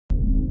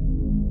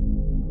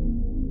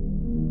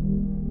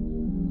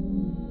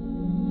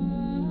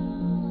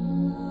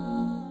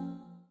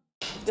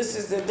This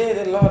is the day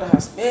the Lord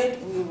has made.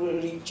 We will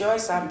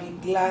rejoice and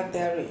be glad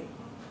therein.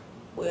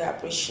 We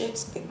appreciate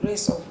the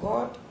grace of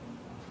God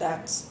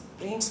that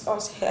brings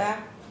us here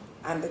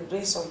and the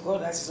grace of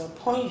God that is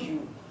upon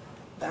you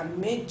that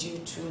made you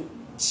to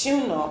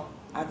tune up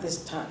at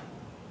this time.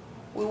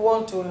 We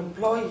want to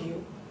implore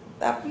you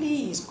that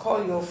please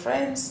call your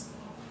friends,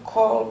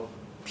 call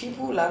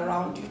people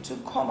around you to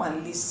come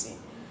and listen,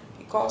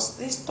 because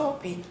this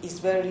topic is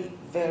very,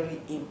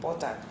 very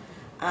important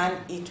and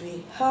it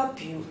will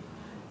help you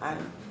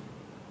and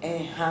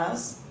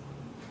enhance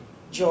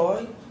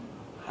joy,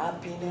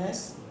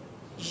 happiness,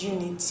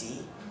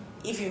 unity.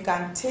 If you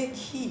can take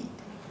heed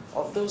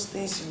of those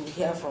things you will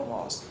hear from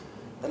us,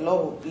 the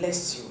Lord will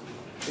bless you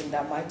in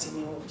the mighty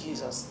name of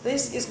Jesus.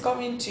 This is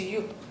coming to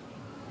you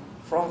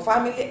from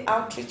Family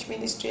Outreach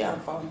Ministry and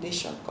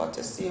Foundation,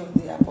 courtesy of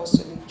the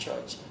Apostolic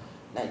Church,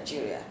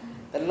 Nigeria.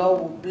 The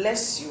Lord will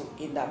bless you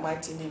in the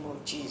mighty name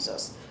of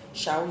Jesus.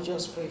 Shall we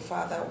just pray?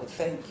 Father, we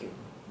thank you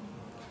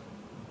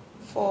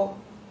for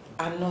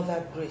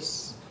another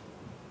grace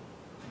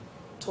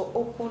to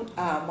open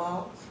our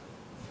mouth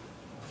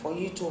for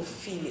you to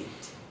feel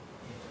it.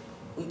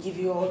 We give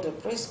you all the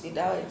praise. Be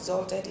thou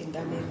exalted in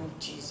the name of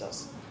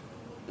Jesus.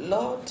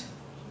 Lord,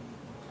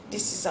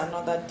 this is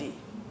another day.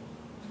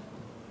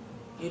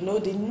 You know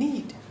the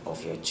need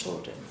of your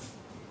children.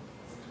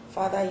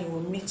 Father, you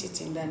will meet it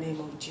in the name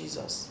of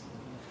Jesus.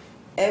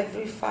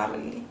 Every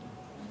family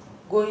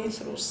going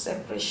through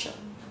separation,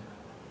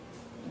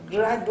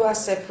 gradual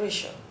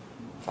separation,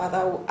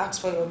 Father, we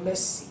ask for your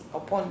mercy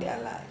upon their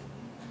life.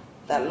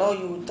 That, Lord,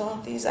 you will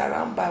turn things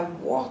around by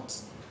what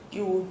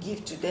you will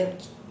give to them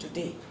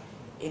today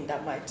in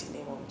the mighty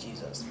name of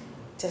Jesus.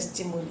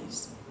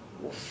 Testimonies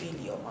will fill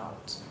your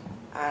mouth,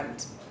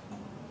 and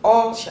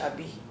all shall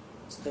be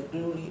to the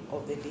glory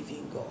of the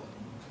living God.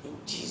 In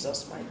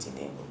Jesus' mighty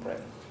name we pray.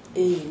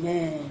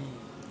 Amen.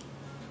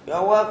 You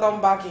are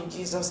welcome back in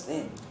Jesus'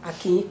 name.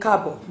 Akin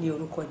káàbọ̀ ní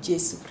orúkọ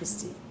Jésù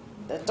Kristi.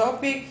 The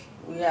topic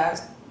we are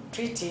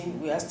treating,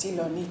 we are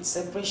still on it,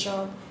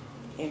 separation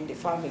in the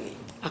family.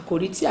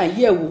 Àkòrí tí à ń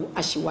yẹ̀wò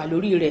àṣìwà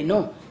lórí rẹ̀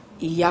náà,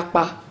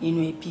 ìyapa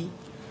nínú ẹbí.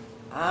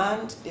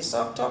 And the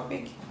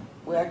subtopic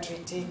we are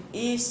treating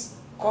is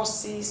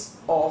causes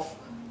of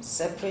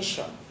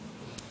separation.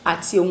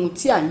 Àti ohun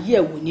tí à ń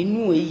yẹ̀wò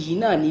nínú èyí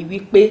náà ni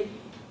wípé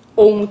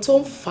ohun tó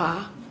ń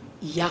fa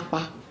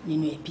ìyapa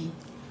nínú ẹbí.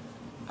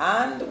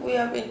 And we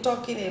have been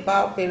talking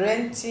about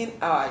parenting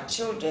our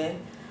children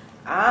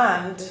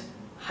and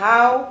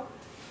how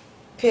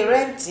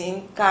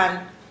parenting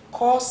can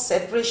cause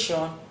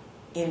separation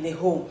in the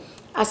home.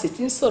 A sì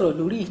ti ń sọ̀rọ̀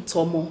lórí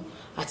ìtọ́mọ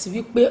àti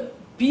wípé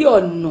bí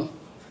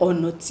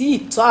ọ̀nà tí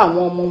ìtọ́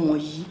àwọn ọmọ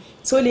wọ̀nyí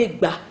tó lè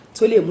gbà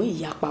tó lè mú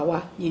ìyapa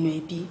wá nínú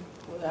ẹbí.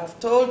 We have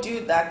told you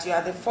that you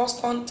are the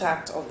first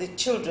contact of the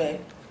children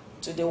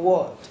to the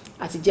world.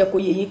 Àti jẹ́ kó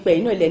yé yín pé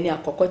iná ilẹ̀ ni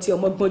àkọ́kọ́ tí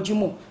ọmọ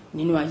gbọ́njúmọ̀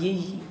nínú ayé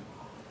yìí.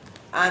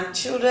 And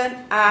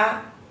children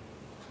are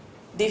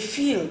the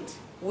field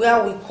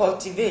where we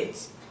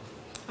cultivate.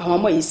 Àwọn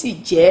ọmọ yìí sì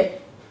jẹ́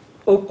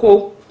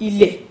oko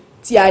ilẹ̀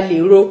tí a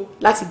lè ro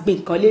láti gbìn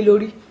nǹkan lé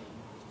lórí.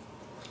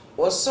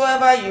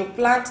 Whatsoever you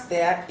plant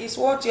there is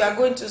what you are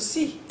going to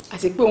see.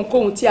 Àti pé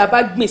ohunkóhun tí a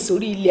bá gbìn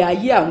sórí ilẹ̀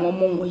ayé àwọn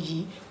ọmọ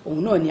wọ̀nyí,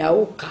 òun náà ni a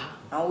ó ká.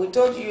 And we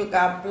told you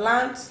can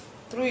plant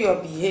through your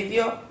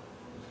behavior,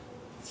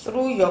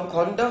 through your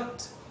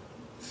conduct,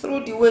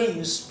 through the way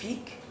you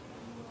speak,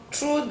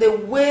 through the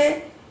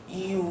way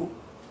you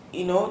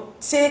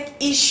take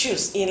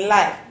issues in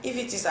life. If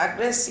it is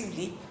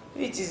aggressively,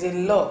 if it is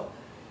in love,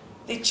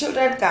 the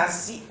children can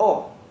see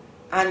all,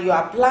 and you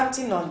are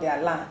planting on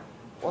their land.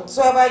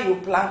 Whatsoever you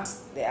plant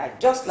there,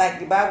 just like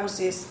the Bible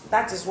says,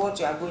 that is what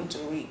you are going to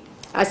reap.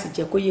 A sì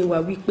jẹ́ kó yé wa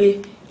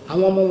wípé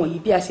àwọn ọmọ wọ̀nyí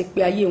bí a ṣe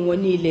pé ayé wọn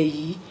ní ilẹ̀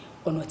yìí,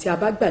 ọ̀nà tí a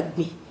bá gbà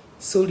gbìn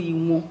sórí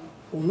wọn,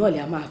 òun náà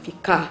lè máa fi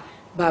ká.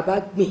 Bá a bá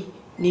gbìn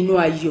nínú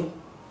ayọ̀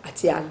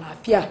àti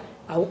àlàáfíà,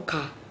 a ó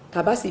ká.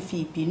 Tá bá sì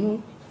fi ìbínú,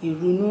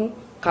 ìrunú,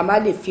 ká má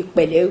lè fi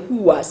pẹ̀lẹ́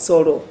hùwà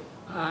sọ̀rọ̀,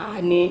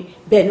 ní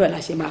bẹ́ẹ̀ náà la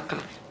ṣe máa ká.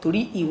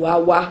 Torí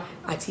ìwà wa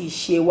àti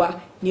ìṣe wa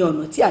ní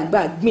ọ̀nà tí à ń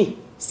gbà gbìn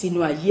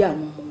sínú ayé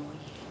àwọn ọmọ wọ̀nyí.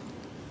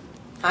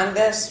 And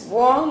there's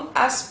one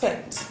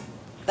aspect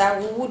that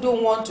we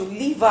wouldn't want to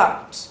leave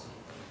out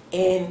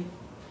in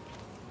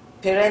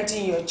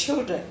parenting your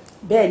children.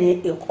 Bẹ́ẹ̀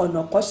ni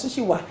ọ̀nà kan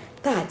ṣíṣì wà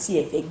tá àti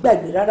ẹ fẹ́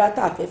gbàgbé rárá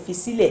tá a fẹ́ fi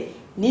sílẹ̀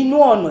nínú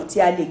ọ̀nà tí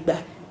a lè gbà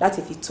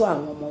láti fi tọ́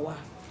àwọn ọmọ wa.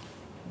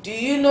 Do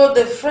you know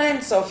the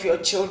friends of your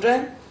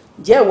children?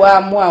 Jẹ́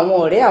wàá mọ̀ àwọn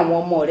ọ̀rẹ́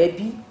àwọn ọmọ rẹ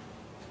bí?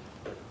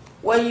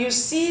 When you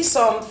see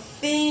some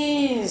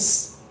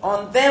things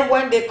on them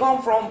when they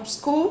come from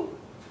school,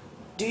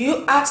 do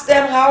you ask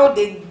them how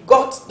they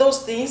got those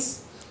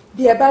things?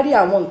 Bí ẹ bá rí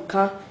àwọn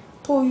nǹkan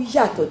tó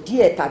yàtọ̀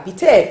díẹ̀ tàbí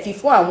tẹ́ ẹ fi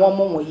fún àwọn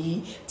ọmọ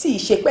wọ̀nyí tí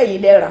ìṣepẹ́ yìí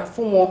lẹ rà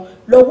fún wọn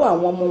lọ́wọ́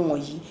àwọn ọmọ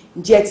wọ̀nyí,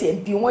 ǹjẹ́ tí ẹ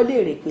bi wọ́n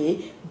léèrè pé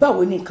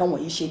báwo ni nǹkan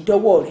wọ̀nyí ṣe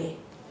dọ́wọ́ rẹ?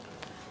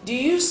 Do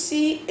you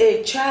see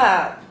a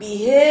child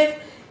behave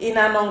in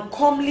an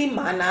uncomely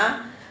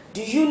manner?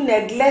 Do you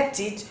neglect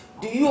it?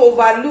 Do you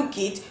overlook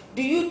it?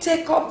 Do you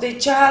take up the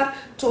child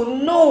to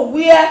know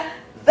where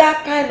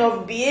that kind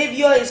of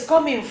behavior is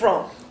coming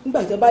from.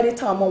 Nígbà tó bá dé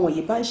táwọn ọmọ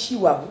wọ̀nyí bá ń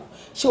ṣìwàwù,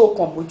 ṣé o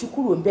kàn mójú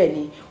kúrò ńbẹ̀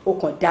ni, o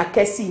kàn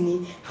dákẹ́ sí ni,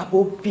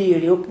 àbò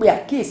béèrè o pé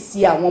àkíyèsí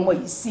àwọn ọmọ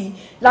yìí sí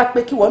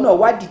lápé kí wọ́n náà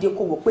wá dìde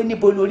kó wò pé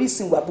níbo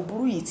lóríṣìí ìwà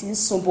búburú yìí ti ń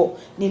súnbọ̀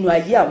nínú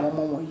ayé àwọn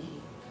ọmọ wọ̀nyí.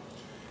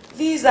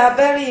 These are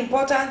very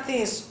important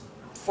things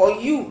for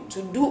you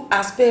to do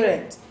as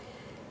parents.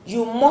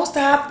 You must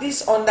have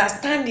this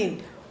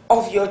understanding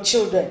of your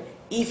children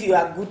if you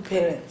are good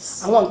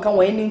parents. Àwọn nǹkan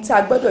wọ̀nyí ni tí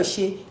a gbọ́dọ̀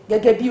ṣe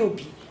gẹ́gẹ́ bí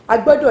òbí. A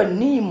gbọ́dọ̀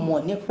ní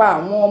ìmọ̀ nípa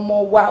àwọn ọmọ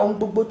wa, ohun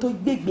gbogbo tó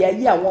gbègbè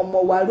ayé àwọn ọmọ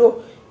wa ró,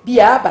 bí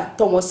a bá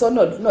tọ́ wọn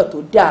sọ́nà lọ́nà tó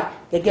dáa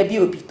gẹ́gẹ́ bí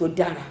òbí tó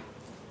dára.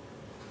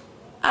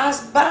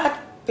 As bad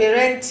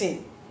parenting,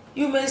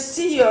 you may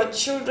see your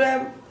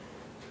children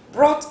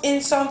brought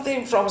in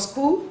something from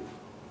school.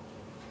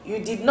 You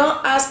did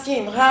not ask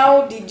him,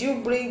 how did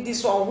you bring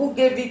this one? Who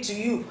gave it to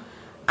you?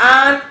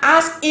 And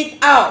ask it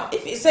out.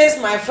 If he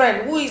says, my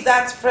friend, who is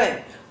that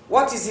friend?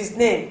 What is his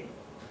name?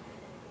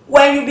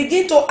 When you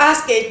begin to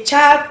ask a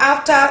child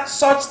after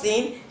such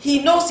thing,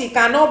 he knows he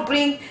cannot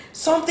bring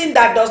something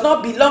that does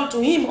not belong to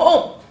him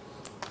home.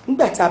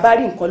 Nígbà tá bá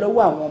rí nǹkan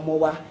lọ́wọ́ àwọn ọmọ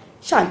wa,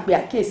 ṣá ń pe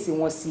àkíyèsí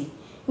wọn sí.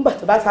 Nígbà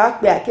tó bá ta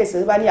pe àkíyèsí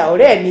wọn bá ní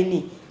ọ̀rẹ́ mi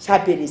ni, ṣá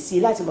bẹ̀rẹ̀ sí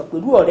láti mọ̀ pé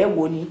irú ọ̀rẹ́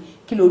wo ni,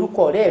 kí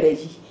lorúkọ ọ̀rẹ́ rẹ̀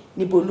yìí,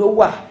 níbo ló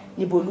wà,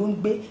 níbo ló ń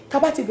gbé. Ká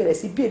bá ti bẹ̀rẹ̀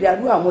sí béèrè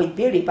arú àwọn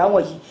ìbéèrè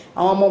báwọn yìí,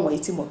 àwọn ọmọ wọ̀nyí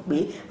ti mọ̀ pé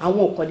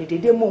àwọn ò kàn lè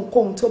dédé mú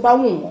ohunkóhun tó bá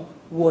wù wọ́n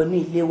wọ ní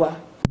ilé wa.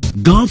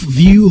 Golf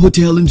View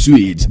Hotel and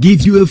Suites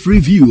gives you a free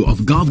view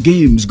of golf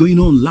games going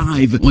on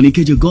live on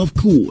Ikeja Golf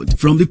Court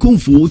from the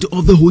comfort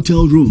of the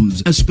hotel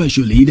rooms,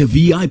 especially the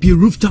VIP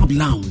rooftop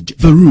lounge.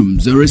 The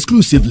rooms are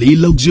exclusively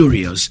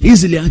luxurious,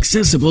 easily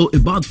accessible,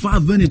 about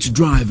 5 minutes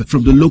drive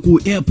from the local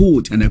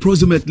airport and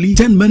approximately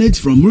 10 minutes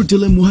from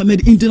Murtala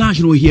Muhammad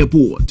International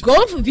Airport.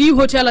 Golf View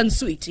Hotel and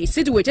Suite is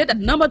situated at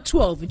number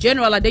 12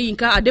 General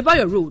Adeyinka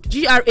Adebayo Road,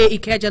 GRA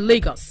Ikeja,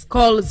 Lagos.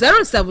 Call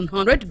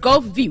 0700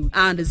 Golf View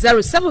and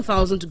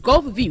 07000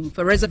 Golf View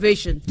for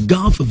reservation.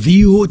 Golf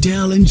View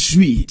Hotel and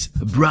Suite,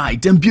 a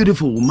bright and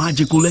beautiful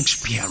magical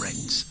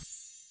experience.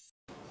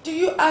 Do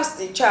you ask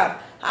the child,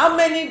 how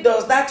many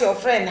does that your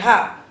friend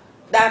have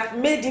that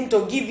made him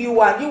to give you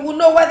one? You will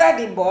know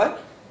whether the boy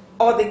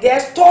or the girl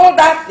stole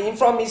that thing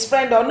from his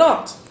friend or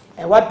not.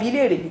 Ẹ wá bi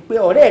léèrè wípé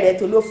ọ̀rẹ́ rẹ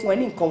tó ló fún ẹ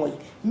ní nǹkan wọ̀nyí,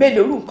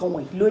 mélòó rú nǹkan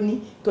wọ̀nyí ló ní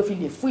tó fi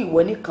lè fún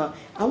ìwọ nìkan.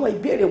 Àwọn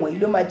ìbéèrè wọ̀nyí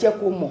ló máa jẹ́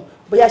kó mọ̀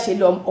bóyá ṣe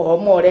lọ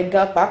ọmọ rẹ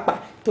gan pàápàá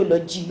tó lọ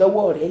jí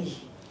lọ́wọ́ ọ̀rẹ́ yìí.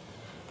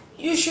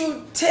 You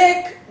should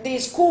take the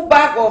school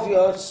bag of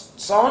your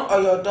son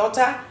or your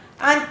daughter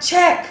and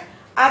check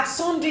at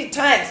sundry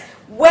times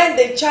when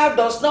the child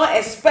does not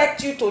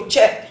expect you to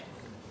check.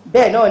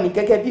 Bẹ́ẹ̀ náà ni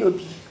gẹ́gẹ́ bí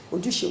òbí,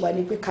 ojúṣe wa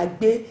ni pé ká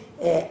gbé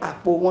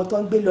àpò wọn tó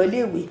ń gbé lọ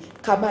léèwé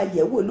ká máa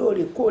yẹ̀wò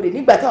lóòrèkóòrè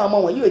nígbà táwọn ọmọ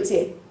wọn yóò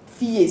tiẹ̀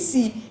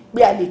fiyèsí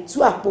pé a lè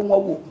tú àpò wọn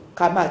wò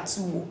ká máa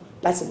tú wò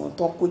láti mọ̀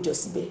tán kó jọ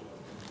síbẹ̀.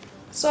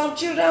 Some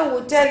children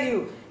will tell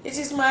you, it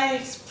is my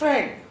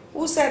friend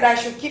who said I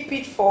should keep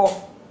it for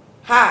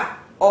her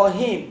or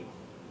him.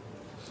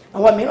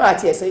 Àwọn mìíràn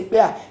àti ẹ̀sọ́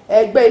pé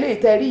ẹgbẹ́ ilé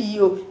ìtẹ́rí yìí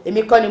o,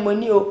 èmi kọ́ ni mo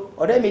ní o,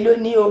 ọ̀rẹ́ mi ló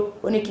ní o,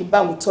 ó ní kí n bá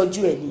òun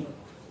tọ́jú ẹ̀ ni.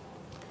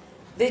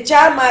 The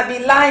child might be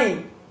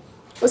lying.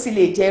 Ó sì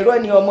lè jẹ́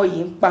irọ́ ni ọmọ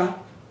yìí ń pa.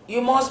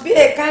 You must be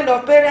a kind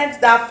of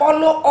parent that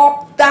follow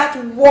up that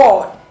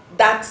word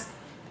that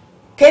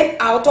came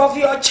out of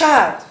your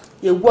child.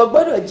 Èwo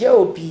gbọ́dọ̀ jẹ́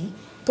òbí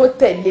tó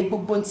tẹ̀lé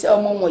gbogbo tí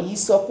ọmọ wọn yìí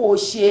sọ kó o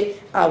ṣe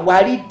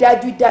àwárí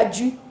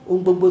dájúdájú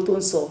ohun gbogbo tó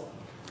ń sọ.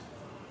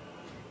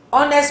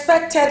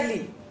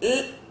 Unexpectedly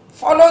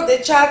follow the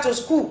child to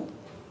school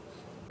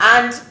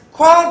and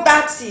call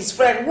that his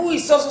friend who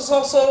is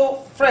so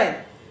friend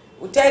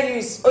will tell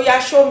you, oh yeah,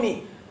 show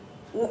me.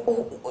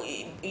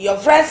 Your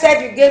friend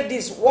said you gave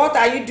this. What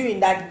are you doing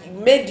that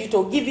made you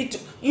to give it to?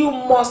 You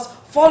must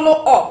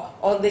follow up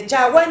on the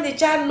child. When the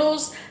child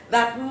knows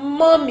that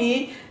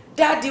mommy,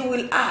 daddy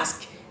will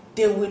ask,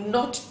 they will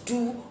not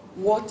do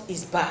what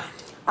is bad.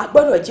 A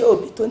gbọ́dọ̀ jẹ́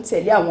òbí tó ń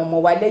tẹ̀lé àwọn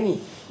ọmọ wa lẹ́yìn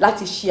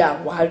láti ṣe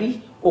àwárí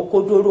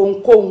òkodoro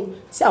ohunkóhun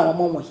tí àwọn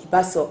ọmọ wọ̀nyí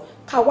bá sọ,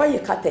 ká wáyè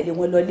ká tẹ̀lé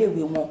wọn lọ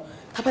léèwé wọn.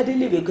 Ká bá dé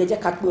léèwé gẹ́jẹ́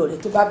ká pé ọ̀rẹ́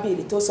tó bá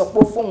béèrè tó sọ pé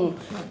fóun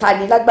ta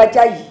ni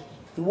lágbájá yìí,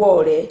 ìwọ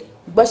ọ̀rẹ́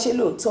gbọ́ ṣe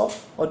lóòótọ́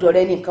ọ̀dọ̀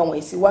rẹ ní nǹkan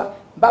wọ̀nyí sí wá,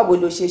 báwo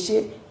ló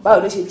ṣe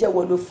báwo ló ṣe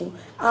jẹ́wọ́ ló fún.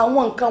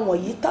 Àwọn nǹkan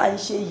wọ̀nyí tá à ń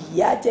ṣe yìí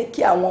á jẹ́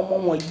kí àwọn ọmọ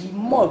wọ̀nyí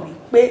mọ̀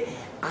wípé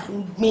à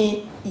ń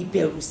gbin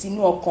ìbẹ̀rù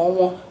sínú ọkàn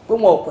wọn pé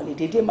wọn ò kàn lè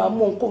dédé máa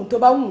mú ohunkóhun tó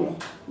bá wù wọ́n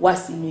wá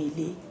sínú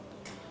ilé.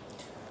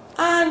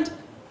 And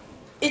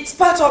it's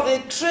part of the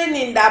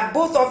training that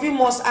both of you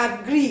must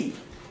agree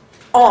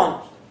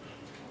on.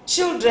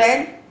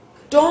 Children,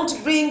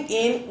 don't bring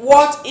in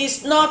what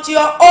is not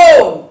your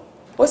own.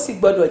 Ó sì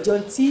gbọ́dọ̀ jọ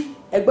tí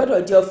ẹ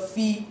gbọ́dọ̀ jọ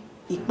fi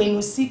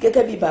ìpinnu sí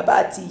gẹ́gẹ́ bí bàbá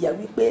àti ìyá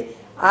wípé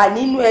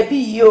nínú ẹbí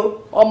yìí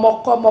o,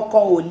 ọmọkọ́mọ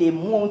kan ò lè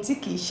mú ohun tí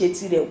kìí ṣe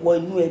tirẹ̀ wọ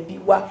inú ẹbí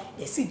wa.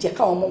 Ẹ sì jẹ́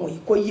káwọn ọmọ wọ̀nyí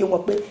kó yé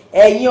wọn pé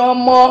ẹ̀yin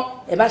ọmọ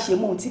ẹ má ṣe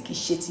mú ohun tí kìí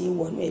ṣe ti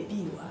wọ inú ẹbí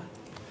wa.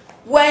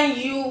 When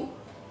you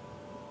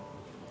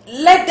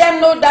let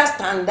them know that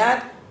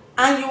standard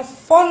and you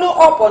follow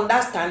up on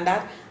that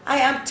standard, I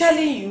am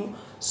telling you,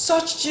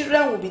 such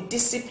children will be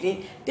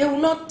disciplined. They will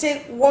not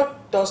take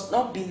what does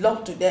not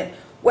belong to them.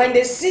 When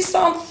they see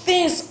some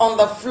things on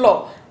the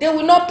floor, they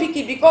will not pick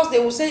it because they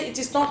will say it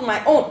is not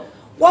my own.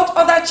 What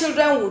other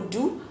children will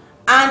do,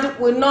 and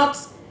will not,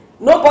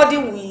 nobody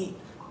will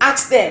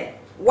ask them,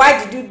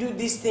 why did you do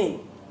this thing?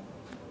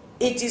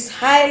 It is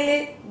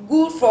highly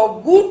good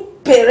for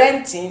good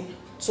parenting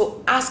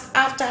to ask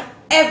after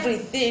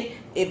everything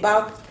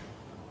about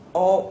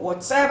or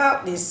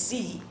whatever they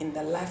see in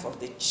the life of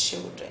the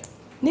children.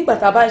 Nígbà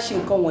tá a bá ń ṣe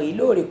nǹkan wọ̀nyí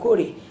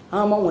lóòrèkóòrè,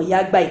 àwọn ọmọ wọ̀nyí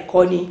á gba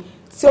ìkọ́ni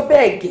tí ó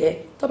bẹ́ẹ̀ gẹ́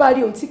tó bá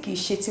rí ohun tí kì í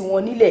ṣe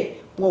tiwọn nílẹ̀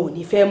wọn ò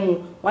ní fẹ́ mú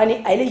wọn ní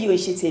eléyìí ò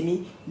ṣe tèmi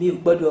mi ò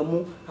gbọ́dọ̀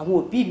mú àwọn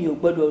òbí mi ò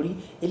gbọ́dọ̀ rí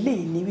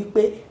eléyìí ní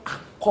wípé à ń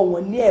kọ́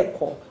wọn ní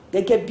ẹ̀kọ́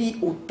gẹ́gẹ́ bí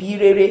òbí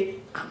rere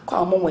à ń kọ́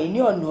àwọn ọmọ wọ̀nyí ní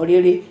ọ̀nà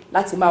rere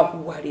láti máa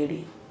hùwà rere.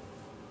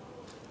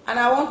 And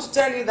I want to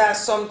tell you that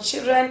some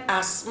children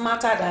are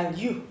smarter than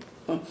you.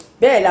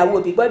 Bẹ́ẹ̀ làwọn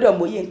òbí gbọ́dọ̀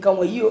mọ̀ye nǹkan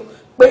wọ̀nyí o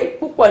pé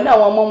púpọ̀ ní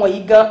àwọn ọmọ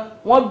wọ̀nyí gan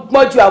wọ́n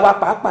gbọ́n ju àwa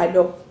pàápàá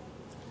lọ.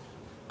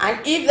 And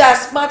if they are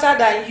smarter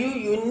than you,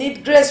 you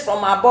need grace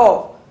from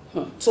above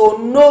to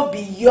know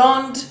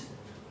beyond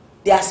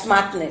their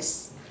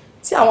smartness.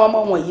 Tí àwọn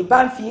ọmọ wọ̀nyí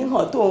bá ń fi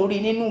hàn tó ń rí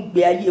nínú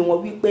ìgbé ayé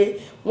wọn wípé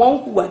wọ́n ń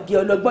hùwà bí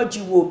ọlọ́gbọ́n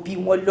ju òbí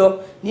wọn lọ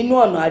nínú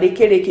ọ̀nà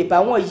àrékérekè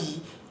báwọn yìí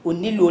ò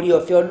nílò oore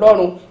ọ̀fẹ́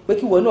Ọlọ́run pé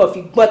kí wọn náà fi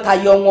gbọ́n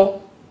tayọ wọn.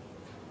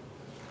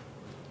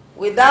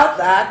 Without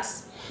that,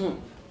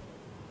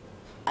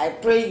 I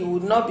pray you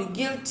would not be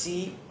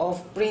guilty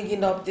of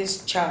bringing up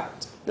this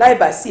child. Láì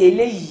bá sí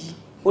eléyìí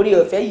oore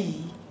ọ̀fẹ́ yìí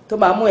tó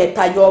máa mú ẹ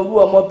tayọ irú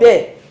ọmọ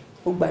bẹ́ẹ̀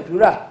ó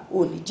gbàdúrà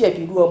ò ní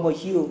jẹ̀bi irú ọmọ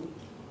yìí o.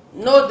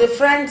 Know the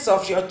friends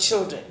of your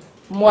children.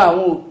 Mọ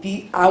àwọn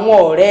òbí àwọn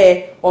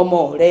ọ̀rẹ́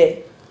ọmọ rẹ.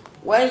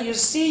 When you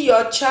see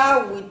your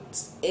child with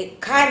a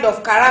kind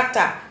of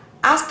character,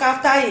 ask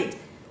after it.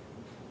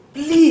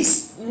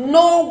 Please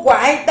know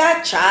why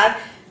that child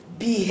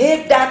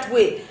behaved that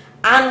way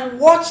and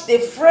watch the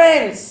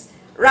friends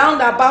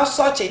round about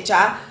such a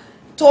child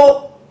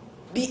to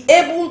be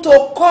able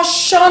to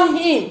caution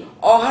him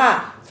or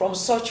her from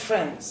such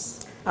friends.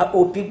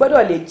 Òbí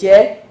gbọ́dọ̀ lè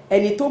jẹ́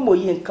ẹni tó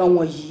mọ̀ye nǹkan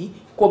wọ̀nyí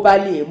kó bá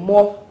lè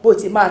mọ bó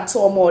ti máa tọ́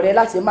ọmọ rẹ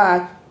láti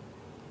máa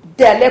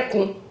dẹ́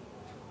lẹ́kun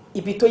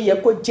ibi tó yẹ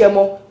kó jẹ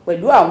mọ́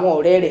pẹ̀lú àwọn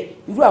ọ̀rẹ́ rẹ̀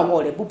irú àwọn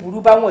ọ̀rẹ́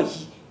búburú báwọn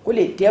yìí kó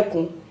lè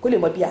dẹ́kun kó lè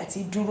mọ bí àti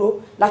dúró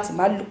láti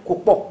má kó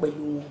pọ̀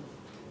pẹ̀lú wọn.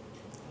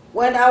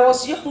 When I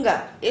was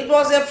younger, it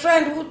was a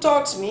friend who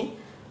taught me,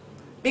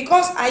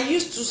 because I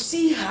used to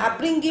see her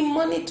bringing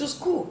money to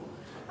school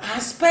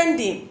and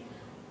spending.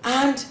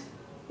 And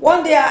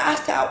one day I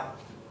asked her,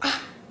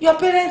 your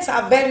parents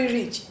are very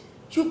rich.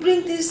 You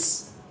bring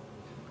this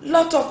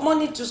lot of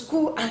money to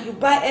school and you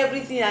buy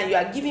everything and you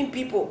are giving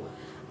people.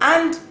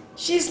 And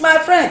she's my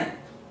friend.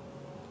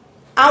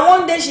 And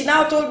one day she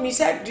now told me,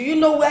 said, do you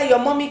know where your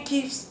mommy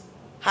keeps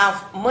her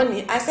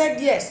money? I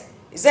said, yes.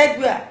 He said,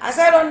 where? I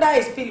said, under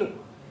his pillow.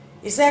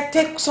 He said,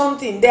 take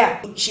something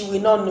there. She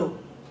will not know.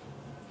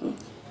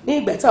 Ní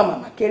ìgbà tí àwọn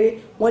màmá kéré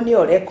wọ́n ní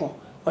ọ̀rẹ́ kan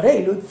ọ̀rẹ́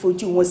yìí ló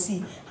fojú wọn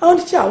sí àwọn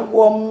tí à ń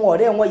wo ọmọ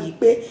ọ̀rẹ́ wọn yìí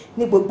pé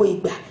ní gbogbo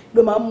ìgbà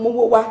ló máa ń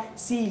mówó wá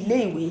sí ilé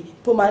ìwé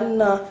tó máa ń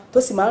ná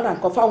tó sì máa ń ra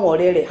nǹkan fáwọn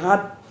ọ̀rẹ́ rẹ̀ hàn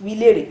wí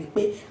léèrè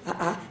wípé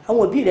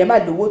àwọn òbí rẹ̀ máa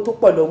lówó tó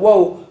pọ̀ lọ́wọ́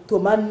o tó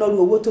máa ń nọ́rú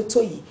owó tó tó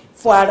yìí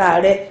fún ara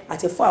rẹ̀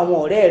àti fún àwọn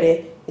ọ̀rẹ́ rẹ̀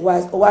ó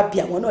wá bi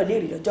àwọn náà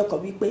léèrè lọ́jọ́ kan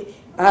wípé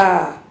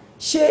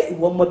ṣé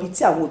ìwọ mọ ibi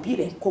tí àwọn òbí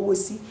rẹ̀ ń kówó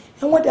sí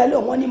ẹ̀wọ̀n dalẹ̀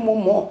wọ́n ní mo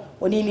mọ̀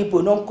wọ́n ní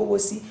níbo náà ń kówó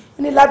sí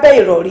wọ́n ní lábẹ́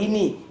ìrọ̀rí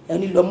ni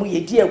ẹni lọ mú iye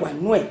díẹ̀ wà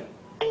nú ẹ̀.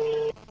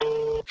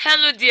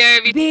 Hello,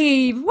 dear.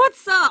 Babe,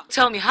 what's up?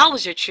 Tell me, how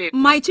was your trip?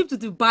 My trip to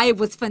Dubai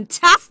was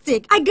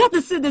fantastic. I got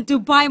to see the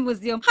Dubai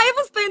Museum. I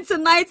even spent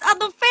tonight at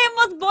the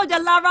famous Burj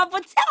Al Arab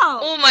Hotel.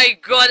 Oh my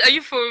god, are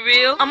you for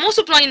real? I'm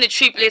also planning a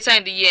trip later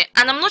in the year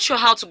and I'm not sure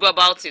how to go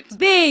about it.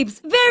 Babes,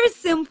 very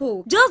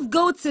simple. Just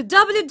go to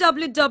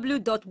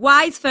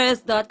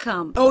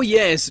www.wisefirst.com. Oh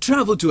yes,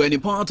 travel to any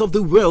part of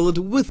the world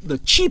with the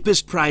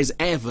cheapest price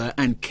ever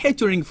and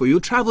catering for your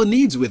travel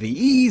needs with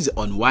ease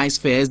on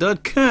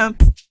wisefirst.com.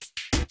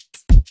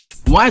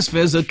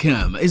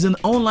 Wisefirst.com is an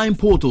online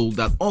portal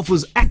that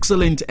offers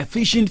excellent,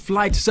 efficient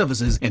flight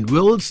services and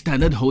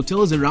world-standard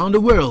hotels around the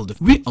world.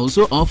 We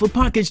also offer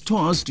package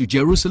tours to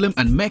Jerusalem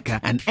and Mecca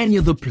and any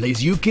other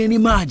place you can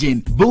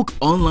imagine. Book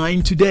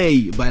online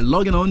today by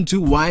logging on to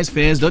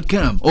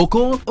wisefirst.com or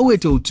call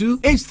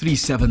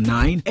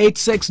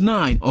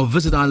 0802-8379-869 or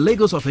visit our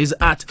Lagos office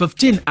at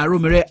 15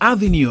 Aromere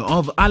Avenue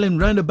of Allen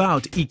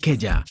Roundabout,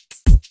 Ikeja.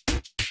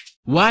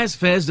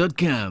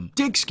 Wisefirst.com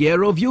takes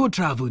care of your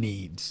travel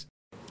needs.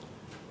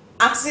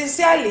 And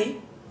sincerely,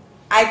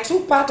 I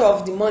took part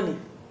of the money.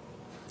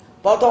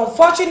 But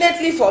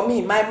unfortunately for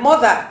me, my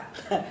mother,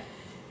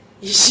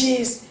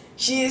 she's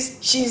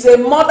a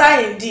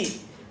mother indeed.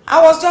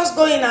 I was just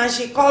going and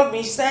she called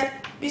me. She said,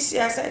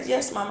 BC, I said,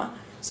 yes, Mama.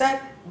 She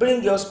said,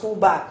 bring your school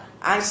bag.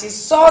 And she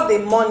saw the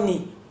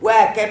money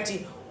where I kept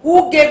it.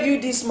 Who gave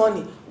you this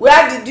money?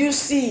 Where did you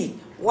see it?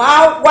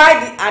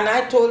 And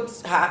I told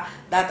her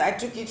that I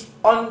took it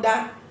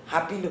under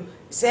her pillow.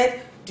 She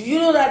said, do you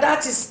know that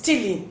that is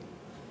stealing?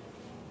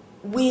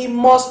 we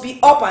must be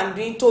up and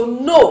doing to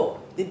know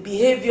the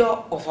behavior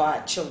of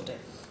our children.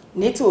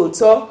 Ní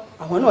tòótọ́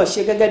àwọn náà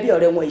ṣe gẹ́gẹ́ bí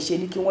ọ̀rẹ́ wọn ìṣe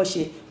ní kí wọ́n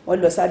ṣe,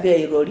 wọ́n lọ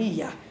sábẹ́ ìrọ̀rí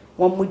ìyá,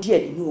 wọ́n mú díẹ̀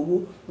nínú owó,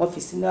 wọ́n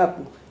fi sínú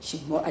àpò.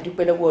 Ṣùgbọ́n a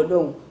dúpẹ́ lọ́wọ́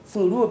Ọlọ́run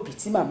fún irú òbí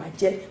tí màmá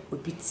jẹ́,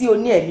 òbí tí ó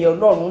ní ẹ̀mí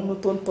Ọlọ́run nínú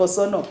tó ń tọ́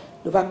sọ́nà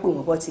ló bá pè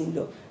wọ́n bọ́ ti ń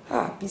lọ.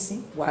 Bísí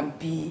wà ń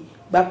bi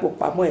gbápò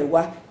pamọ́ ẹ̀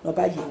wá, lọ́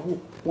bá yẹ̀ wò,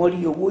 wọ́n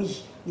rí owó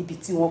yìí níbi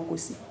tí wọ́n kó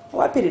sí. Wọ́n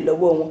wá béèrè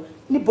lọ́wọ́ wọn,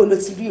 níbo ló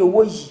ti rí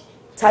owó yìí?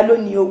 Ta ló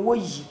ní owó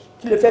yìí?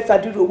 Kí ló fẹ́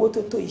fadúró owó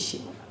tó tó ìṣe?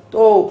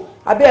 Tó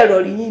abẹ́ ẹ̀rọ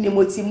rí yín ni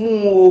mo ti mú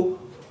o.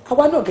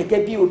 Àwa náà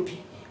gẹ́gẹ́ bí òbí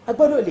a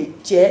gbọ́dọ̀ lè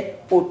jẹ́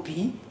òbí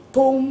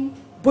tó ń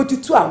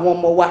bójútó àwọn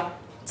ọmọ wa,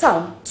 tá à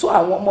ń tó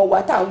àwọn ọmọ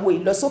wa, tá à ń wo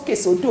ìlọsókè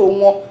sódò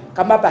wọn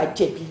ká má bàa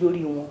jẹ̀bi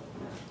lórí wọn.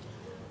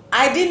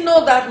 I didn't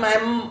know that my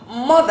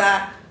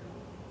mother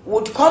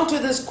would come to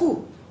the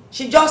school.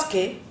 She just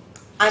came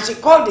and she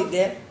called the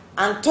girl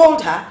and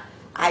told her,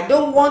 I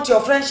don't want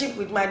your friendship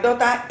with my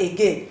daughter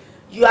again.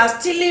 You are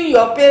stealing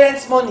your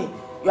parents' money.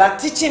 You are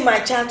teaching my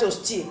child to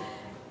steal.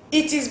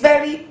 It is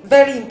very,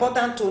 very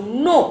important to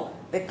know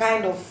the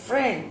kind of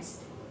friends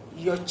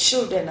your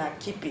children are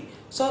keeping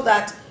so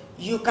that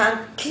you can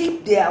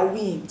clip their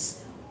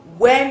wings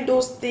when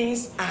those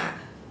things are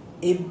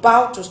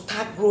about to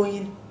start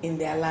growing in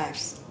their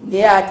lives.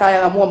 Ní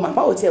àtàrà àwọn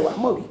màmá ò tiẹ̀ wá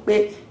mọ̀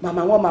wípé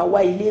màmá wọn máa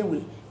wá iléèwé,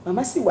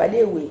 màmá sì wá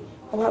iléèwé,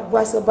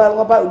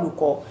 wọ́n bá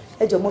olùkọ́,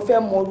 ẹ jọ̀ọ́ mo fẹ́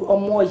mọ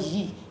ọmọ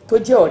yìí tó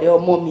jẹ́ ọ̀rẹ́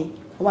ọmọ mi,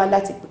 wọ́n wá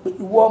láti pè pé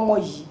ìwọ ọmọ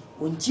yìí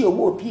ò ń jí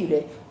owó òbí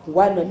rẹ̀, ń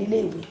wá lọ nílé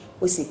ìwé,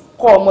 ó sì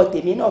kọ́ ọmọ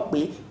tèmi náà pé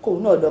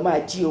kóun náà lọ máa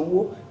jí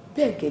owó.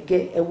 Bẹ́ẹ̀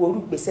gẹ́gẹ́ ẹ wo orú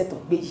ìgbésẹ̀ tó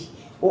gbé yìí,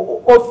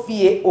 ó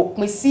fi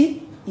òpin sí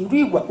irú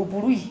ìwà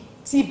búburú yìí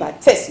tí ìbá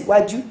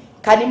tẹ̀síwájú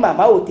ká ní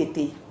màmá ò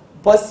tètè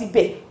bọ́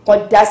síbẹ̀ kán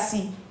dá sí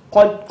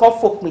kán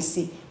fòpin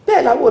sí.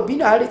 Bẹ́ẹ̀ làwọn òbí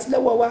náà retí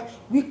lọ́wọ́ wa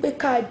wípé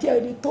ká jẹ́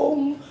ẹni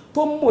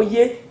tó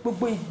mòye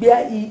gbogbo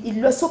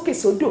ìlọsókè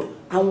sódò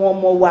àwọn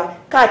ọmọ wa,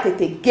 ká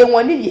tètè gé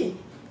wọn níyè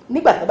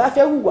nígbà tó bá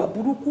fẹ́ hùwà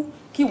burúkú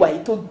kí ìwà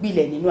yìí tó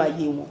gbilẹ̀ nínú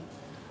ayé wọn.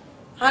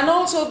 And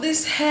also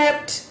this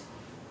helped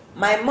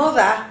my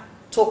mother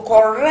to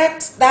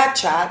correct that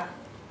child.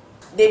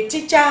 The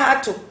teacher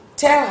had to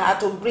tell her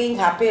to bring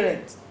her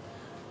parents.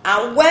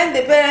 And when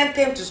the parent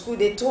came to school,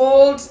 they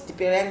told the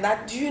parent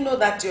that, do you know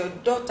that your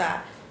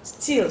daughter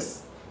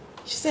steals?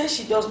 She said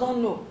she does not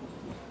know.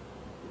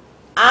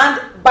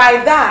 And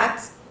by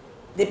that,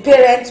 the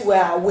parents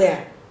were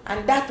aware.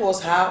 And that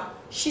was how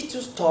she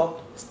too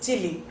stopped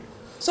stealing.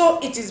 So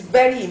it is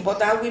very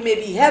important we may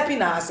be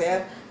helping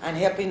ourselves and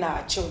helping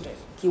our children.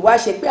 Kì wá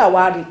ṣe pé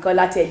àwa nìkan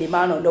láti ẹ̀ lè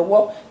máa ràn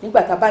lọ́wọ́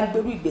nígbà tá a bá ń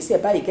gbèrú ìgbésẹ̀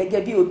báyìí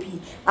gẹ́gẹ́ bí òbí,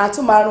 a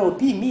tún máa ran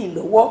òbí míì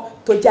lọ́wọ́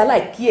tó já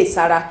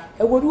láìkíyèsára.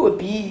 Ẹ wo irú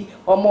òbí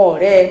ọmọ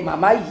ọ̀rẹ́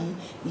màmá yìí,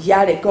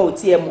 ìyá rẹ̀ gan ò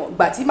tiẹ̀ mọ̀.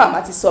 Ìgbà tí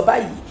màmá ti sọ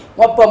báyìí,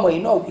 wọ́n bọ́ ọmọ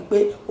yìí náà wípé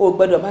o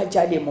gbọ́dọ̀ máa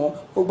jalè mọ́,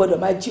 o gbọ́dọ̀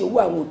máa jí owó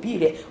àwọn òbí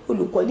rẹ̀.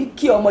 Olùkọ́ ní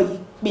kí ọmọ yìí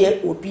pe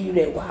òbí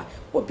rẹ̀ wá.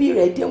 Òbí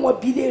rẹ̀ dé, wọ́n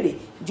bí léèrè,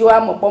 jọ wá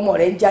mọ̀ pọ́mọ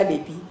rẹ̀ ń jalè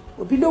bí.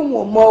 Òbí lóhùn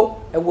ò mọ̀.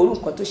 Ẹ wo irú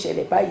nǹkan tó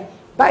ṣẹlẹ̀ báyìí.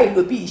 Báyìí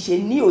lòbí yìí ṣe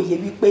ní òye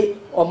wípé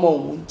ọmọ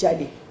òun ń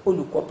jalè.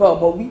 Olùkọ́ bá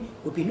ọmọ wí,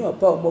 òbí náà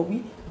bá ọmọ wí.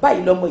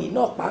 Báyìí lọmọ yìí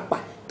náà pàápàá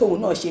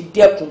tóun náà ṣe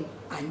dẹ́kun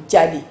à ń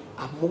jalè,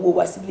 à ń mówó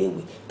wá sílé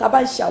ìwé. Tá a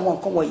bá ń ṣe àwọn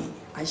nǹkan wọ̀nyí,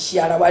 à ń ṣe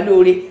ara wa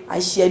lóore, à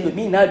ń ṣe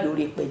ẹlòmíì náà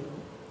lóore pẹ̀lú.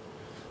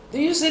 Do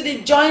you see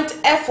the joint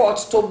effort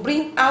to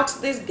bring out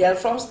this girl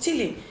from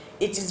stealing?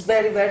 It is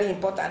very, very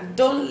important.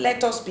 Don't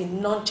let us be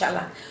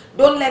nonchalant.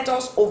 Don't let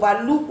us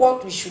overlook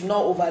what we should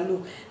not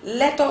overlook.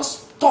 Let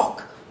us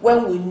talk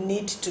when we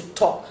need to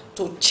talk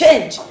to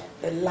change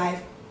the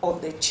life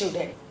of the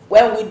children.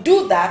 When we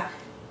do that,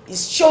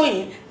 it's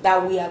showing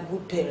that we are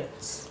good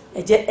parents.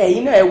 Ẹ jẹ́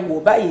ẹ̀yin náà ẹ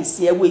wò báyìí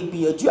sí ẹ wo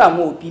ìgbìyànjú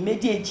àwọn òbí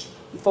méjèèjì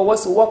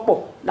ìfọwọ́sowọ́pọ̀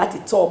láti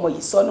tọ́ ọmọ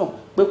yìí sọ́nà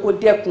pé kó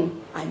dẹ́kun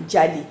à ń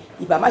jalè.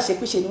 Ìbá má ṣe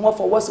pé ṣe ni wọ́n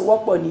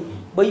fọwọ́sowọ́pọ̀ ni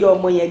bóyá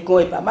ọmọ yẹn gan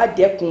ìbá má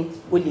dẹ́kun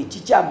olè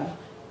jíjà mọ́.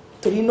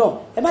 Torí náà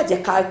ẹ má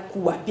jẹ́ ká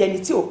hùwà bí ẹni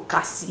tí ò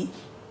kà sí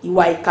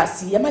ìwà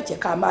ìkàsí, ẹ má jẹ́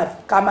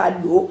ká máa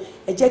lò ó.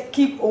 Ẹ jẹ́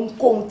kí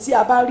ohunkóhun tí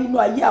a bá rí inú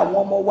ayé àwọn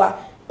ọmọ wa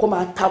kó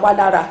máa ta wá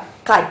lára,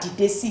 ká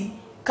dìde sí i,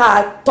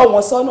 ká tọ́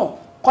wọn sọ́nà,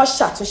 kó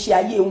ṣàtúnṣe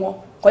ayé wọn,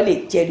 kó lè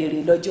jẹ́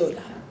rere lọ́jọ́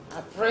ọ̀la.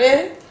 I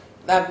pray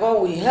that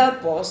God will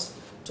help us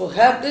to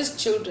help these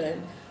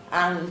children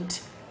and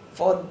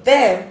for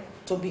them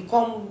to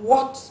become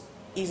what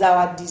is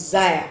our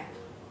desire,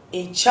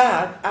 a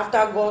child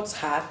after God's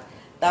heart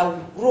that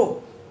will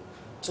grow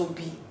to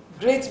be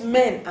great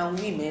men and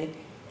women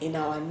in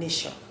our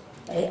nation.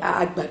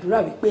 A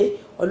gbàdúrà wípé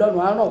Ọlọ́run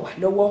á ràn wá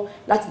lọ́wọ́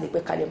láti lè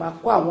pẹ́ kalẹ̀ máa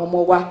kọ́ àwọn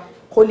ọmọ wa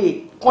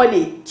kán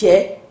lè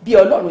jẹ́ bí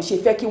Ọlọ́run ṣe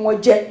fẹ́ kí wọ́n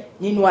jẹ́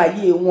nínú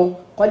ayé wọn,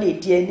 kán lè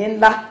di ẹni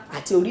ńlá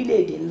àti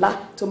orílẹ̀-èdè ńlá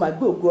tó máa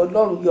gbé ògo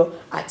Ọlọ́run yọ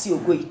àti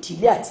ògo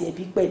ìdílé àti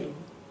ẹbí pẹ̀lú.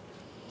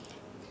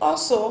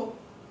 Also,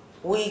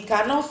 we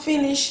cannot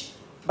finish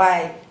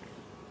by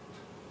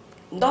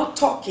not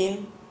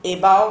talking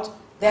about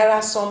there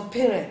are some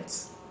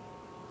parents,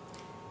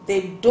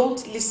 they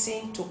don't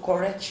listen to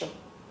correction.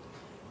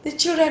 The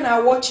children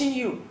are watching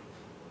you.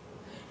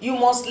 You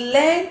must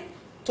learn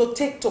to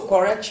take to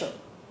correction.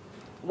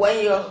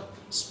 When your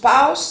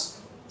spouse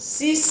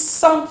sees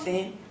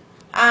something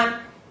and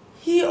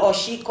he or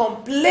she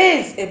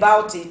complains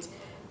about it,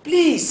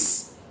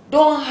 please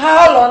don't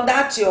howl on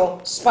that your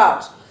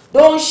spouse.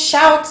 Don't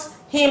shout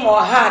him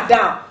or her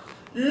down.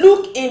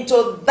 Look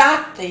into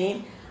that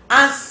thing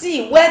and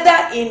see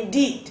whether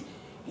indeed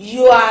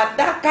you are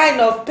that kind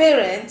of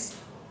parent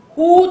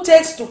who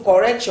takes to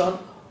correction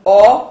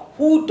or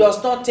who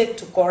does not take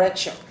to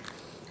correction.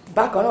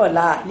 Bákan náà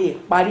la lè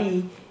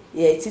parí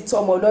títọ́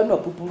ọmọ lọ́nà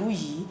búburú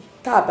yìí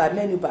tá a bá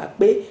mẹ́nubà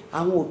pé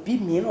àwọn òbí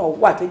mìíràn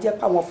wà tó jẹ́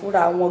pé àwọn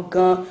fúnra wọn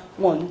gan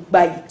wọn ń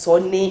gba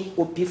ìtọ́ni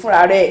òbí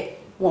fúnra rẹ̀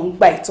wọn ń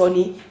gba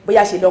ìtọ́ni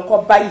bóyá ṣe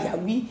lọ́kọ́ bá ìyá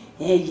wí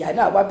ìyá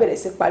náà wá bẹ̀rẹ̀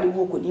sí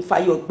pariwo kò ní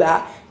fayọ̀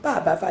gbà bá a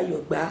bá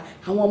fayọ̀ gbà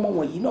àwọn ọmọ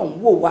wọ̀nyí náà ń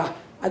wò wá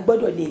a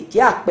gbọ́dọ̀ lè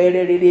jẹ́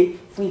àpẹẹrẹ rere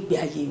fún ìgbé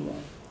ayé wọn.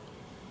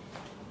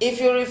 If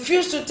you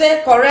refuse to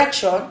take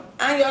correction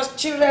and your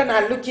children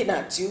are looking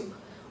at you,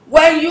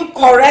 when you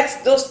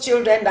correct those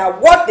children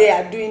that what they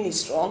are doing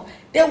is wrong,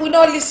 they will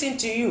not listen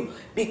to you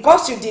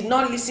because you did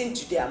not listen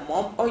to their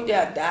mom or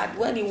their dad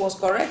when he was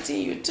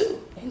correcting you too.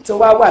 Tó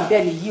wá wà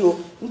bẹ́ẹ̀ nìyí o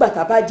nígbà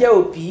tá a bá jẹ́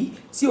òbí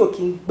tí ò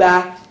kí ń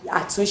gba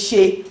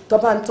àtúnṣe tó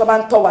bá ń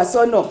tọ́ wa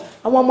sọ́nà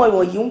àwọn ọmọ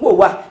ìwọ̀nyí ń wò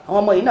wá àwọn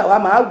ọmọ yìí náà wá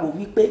máa wò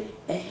wípé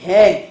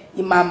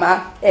ìmàmá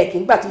kì í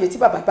gbà àtúnṣe tí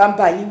bàbá bá ń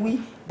bá yín wí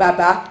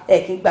bàbá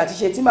kì í gbà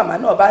àtúnṣe tí màmá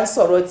náà bá ń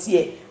sọ̀rọ̀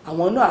tiẹ̀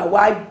àwọn náà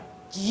wá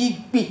yí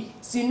gbì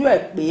sínú ẹ̀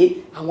pé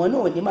àwọn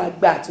náà ò ní máa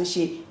gba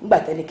àtúnṣe nígbà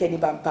tẹ́nikẹ́ni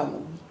bá ń bá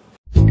wọn wí.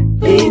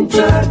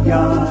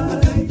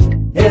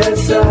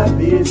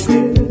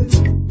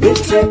 We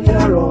take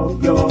care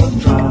of your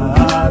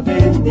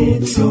traveling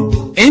needs.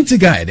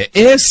 Interguide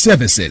Air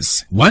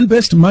Services, one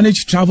best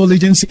managed travel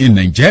agency in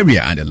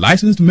Nigeria and a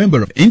licensed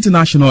member of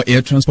International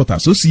Air Transport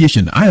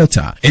Association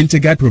 (IATA).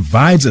 Interguide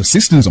provides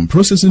assistance on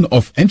processing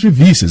of entry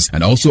visas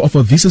and also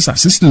offer visas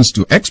assistance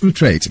to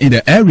expatriates in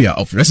the area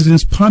of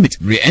residence permit,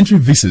 re-entry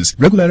visas,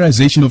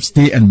 regularization of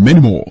stay, and many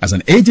more. As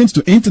an agent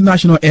to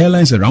international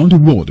airlines around the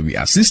world, we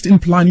assist in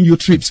planning your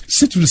trips,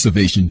 seat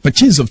reservation,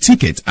 purchase of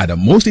tickets at the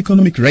most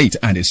economic rate,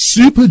 and a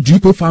super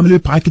duper family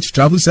package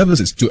travel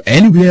services to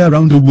anywhere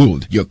around the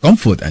world. Your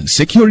comfort and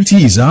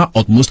security is our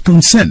utmost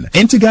concern.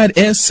 Interguide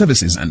Air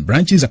Services and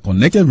branches are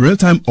connected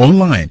real-time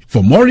online.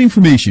 For more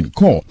information,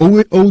 call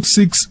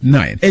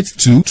 08069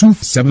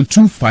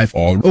 822725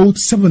 or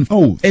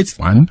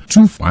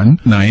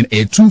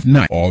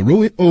 07081219829 or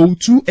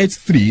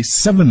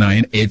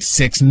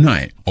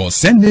 08028379869 or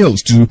send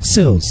mails to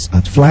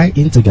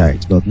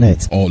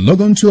sales@flyinterguide.net or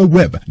log on to our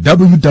web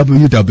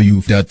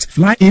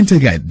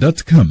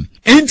www.flyinterguide.com.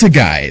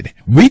 Interguide,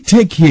 we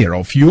take care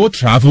of your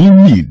travel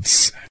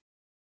needs.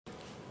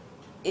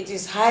 It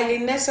is highly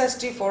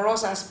necessary for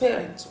us as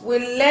parents. We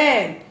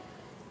learn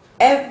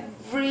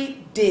every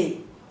day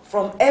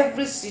from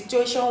every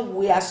situation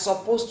we are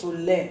supposed to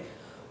learn.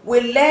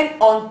 We learn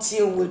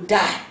until we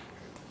die.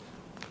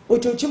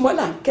 Ojoojúmọ́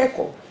là ń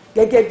kẹ́kọ̀ọ́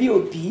gẹ́gẹ́ bí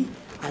òbí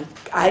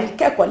à ń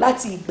kẹ́kọ̀ọ́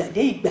láti ìgbà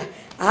dé ìgbà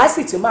a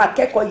sì tún máa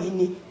kẹ́kọ̀ọ́ yìí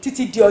ni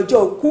títí di ọjọ́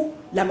òkú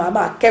la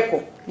máa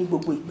kẹ́kọ̀ọ́ ní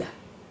gbogbo ìgbà.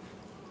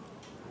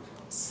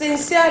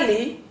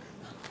 Sincerely,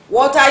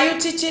 what are you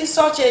teaching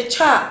such a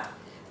child?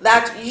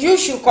 That you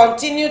should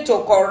continue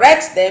to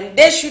correct them,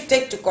 they should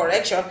take to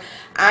correction,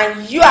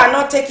 and you are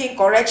not taking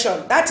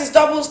correction. That is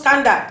double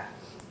standard.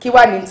 Kí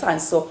wá ní tà ń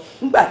sọ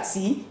nígbà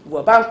tí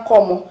ìwọ bá ń kọ́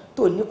ọmọ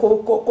tó ní kó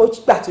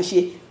gbà tó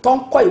ṣe tó ń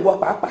kọ́ ìwọ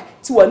pàápàá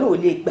tí ìwọ náà ò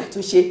lè gbà tó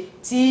ṣe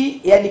tí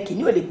ẹnì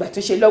kìíní ò lè gbà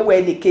tó ṣe lọ́wọ́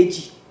ẹnì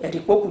kejì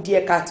ẹ̀rìpókù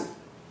díẹ̀ káàtó.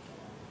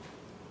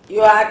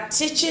 You are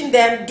teaching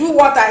them do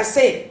what I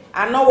say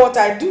and not what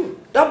I do.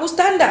 Double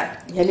standard.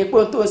 Ìyẹn ni pé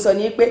ohun tó ń sọ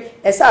ni pé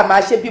ẹ sáà máa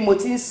ṣe bí mo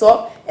ti ń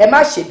sọ ẹ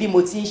má ṣe bí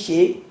mo ti ń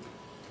ṣe.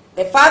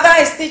 The father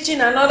is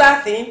teaching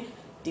another thing,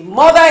 the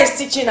mother is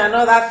teaching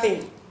another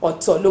thing.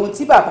 Ọ̀tọ̀ lohun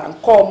tí bàbá ń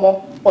kọ́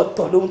ọmọ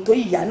ọ̀tọ̀ lohun tó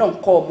ìyá náà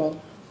ń kọ́ ọmọ.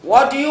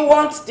 What do you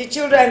want the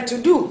children to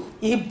do?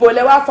 Ibo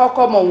lẹ wá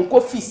fọ́kọ́ ọmọ òun kó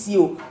fì sí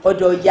o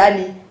ọ̀dọ̀ ìyá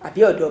ni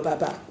àbí ọ̀dọ̀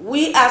bàbá.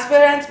 We as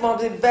parents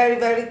must be very,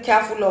 very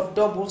careful of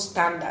double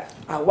standard.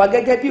 Àwa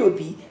gẹ́gẹ́ bí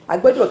òbí a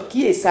gbọ́dọ̀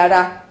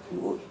kíyèsára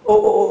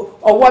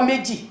ọwọ́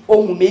méjì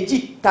ohun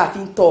méjì tá a fi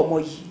ń tọ́ ọmọ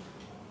yìí.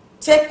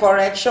 Take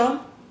correction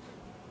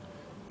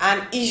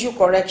and issue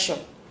correction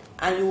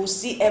and you will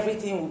see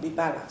everything will be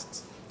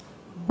balanced.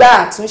 Gba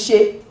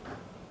àtúnṣe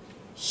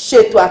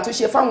ṣètò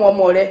àtúnṣe fáwọn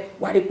ọmọ rẹ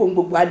wà rí pé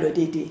gbogbo á lọ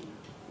déédéé.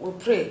 We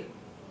pray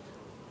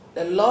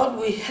the Lord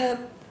will help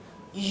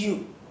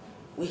you,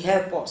 will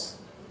help us.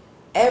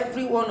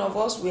 Every one of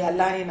us we are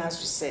learning, as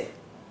we said.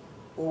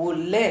 We will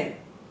learn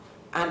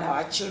and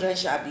our children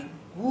shall be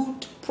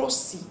good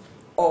proceed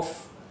of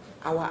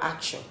our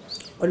actions.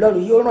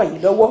 Ọlọ́run yóò ràn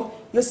yín lọ́wọ́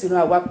yóò sì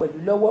ràn àwa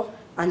pẹ̀lú lọ́wọ́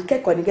à ń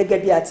kẹ́kọ̀ọ́ ní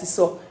gẹ́gẹ́ bí a ti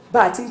sọ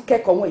bá a ti ń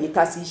kẹ́kọ̀ọ́ wọ̀nyí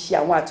ká sì ṣe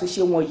àwọn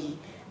àtúnṣe wọ̀nyí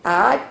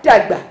à á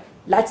dàgbà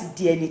láti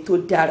di ẹni tó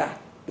dára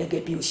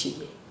gẹ́gẹ́ bí ó ṣe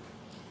yẹ.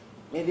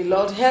 May the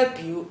Lord help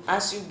you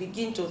as you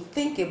begin to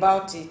think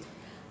about it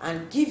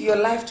and give your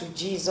life to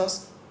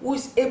Jesus, who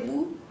is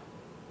able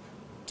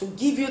to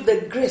give you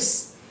the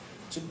grace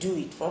to do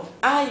it. From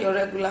your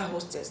regular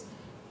hostess,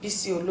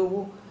 Bisi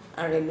Olowo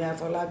and Remi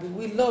Avolabi,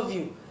 we love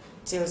you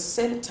till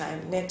same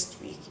time next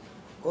week,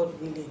 God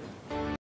willing.